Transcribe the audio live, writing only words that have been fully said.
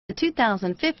The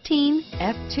 2015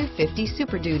 F-250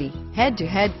 Super Duty.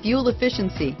 Head-to-head fuel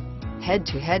efficiency,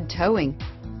 head-to-head towing,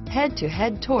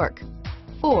 head-to-head torque.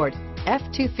 Ford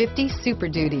F-250 Super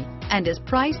Duty, and is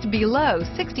priced below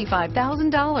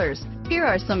 $65,000. Here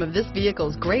are some of this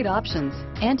vehicle's great options: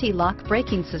 anti-lock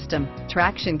braking system,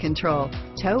 traction control,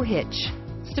 tow hitch,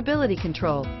 stability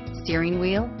control, steering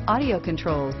wheel audio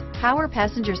controls, power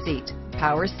passenger seat,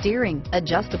 power steering,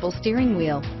 adjustable steering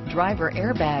wheel, driver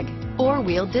airbag,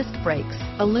 four-wheel disc brakes,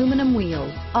 aluminum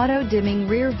wheels, auto-dimming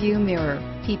rear view mirror,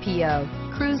 PPO,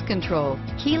 cruise control,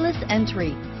 keyless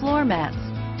entry, floor mats,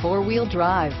 four-wheel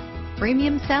drive,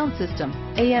 premium sound system,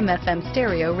 AM/FM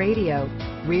stereo radio,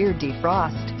 rear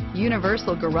defrost,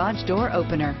 universal garage door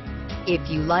opener. If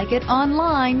you like it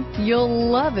online, you'll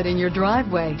love it in your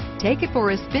driveway. Take it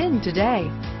for a spin today.